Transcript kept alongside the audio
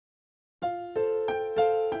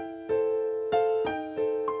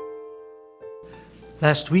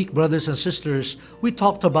Last week, brothers and sisters, we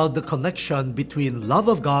talked about the connection between love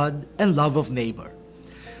of God and love of neighbor.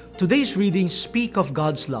 Today's readings speak of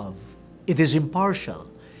God's love. It is impartial,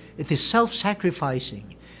 it is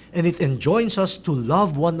self-sacrificing, and it enjoins us to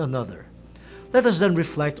love one another. Let us then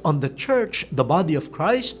reflect on the church, the body of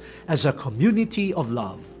Christ, as a community of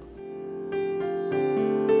love.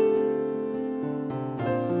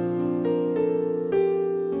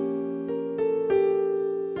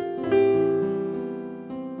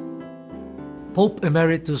 Pope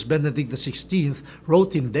Emeritus Benedict XVI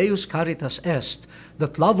wrote in Deus Caritas Est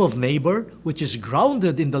that love of neighbor, which is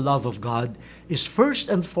grounded in the love of God, is first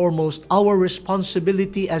and foremost our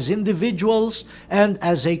responsibility as individuals and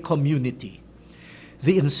as a community.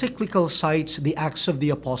 The encyclical cites the Acts of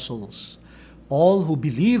the Apostles. All who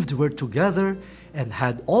believed were together and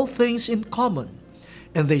had all things in common,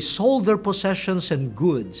 and they sold their possessions and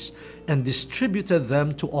goods and distributed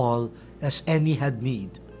them to all as any had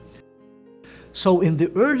need. So in the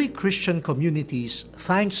early Christian communities,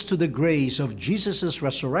 thanks to the grace of Jesus'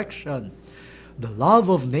 resurrection, the love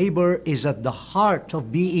of neighbor is at the heart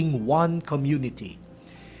of being one community.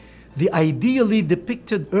 The ideally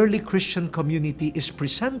depicted early Christian community is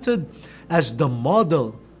presented as the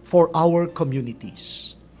model for our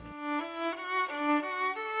communities.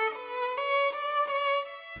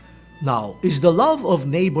 Now, is the love of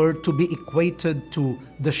neighbor to be equated to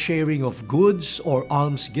the sharing of goods or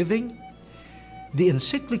almsgiving? The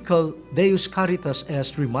encyclical Deus Caritas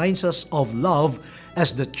Est reminds us of love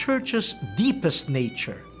as the Church's deepest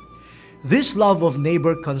nature. This love of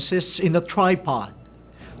neighbor consists in a tripod: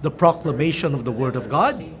 the proclamation of the Word of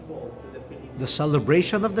God, the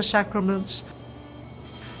celebration of the sacraments,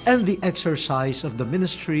 and the exercise of the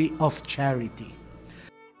ministry of charity.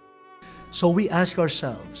 So we ask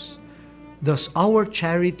ourselves, does our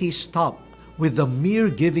charity stop with the mere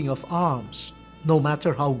giving of alms, no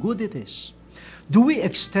matter how good it is? Do we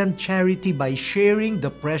extend charity by sharing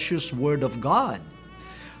the precious Word of God?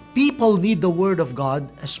 People need the Word of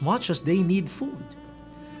God as much as they need food.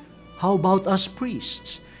 How about us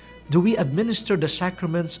priests? Do we administer the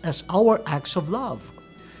sacraments as our acts of love?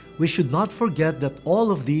 We should not forget that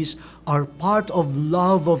all of these are part of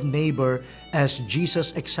love of neighbor as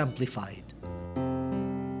Jesus exemplified.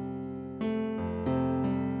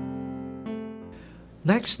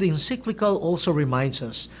 Next, the encyclical also reminds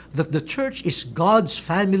us that the Church is God's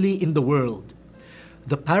family in the world.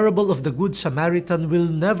 The parable of the Good Samaritan will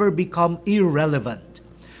never become irrelevant.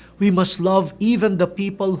 We must love even the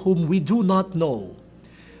people whom we do not know.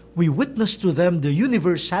 We witness to them the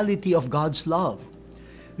universality of God's love.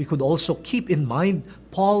 We could also keep in mind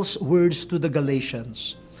Paul's words to the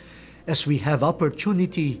Galatians. As we have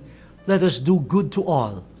opportunity, let us do good to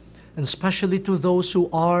all, and especially to those who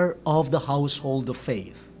are of the household of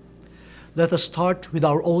faith. Let us start with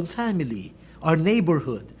our own family, our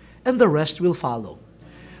neighborhood, and the rest will follow.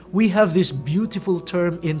 We have this beautiful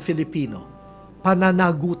term in Filipino,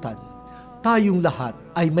 pananagutan. Tayong lahat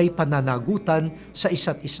ay may pananagutan sa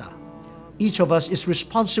isa't isa. Each of us is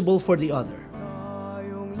responsible for the other.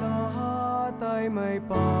 Tayong lahat ay may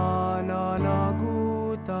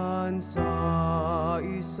pananagutan sa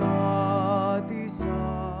isa't isa.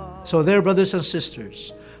 So there, brothers and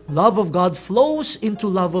sisters, love of God flows into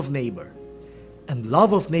love of neighbor, and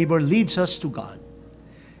love of neighbor leads us to God.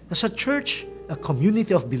 As a church, a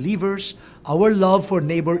community of believers, our love for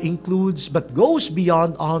neighbor includes but goes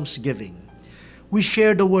beyond almsgiving. We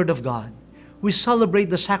share the Word of God. We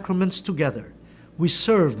celebrate the sacraments together. We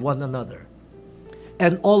serve one another.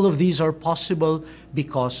 And all of these are possible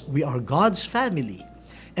because we are God's family.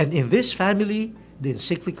 And in this family, the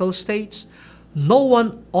encyclical states, no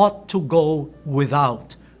one ought to go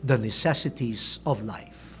without the necessities of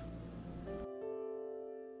life.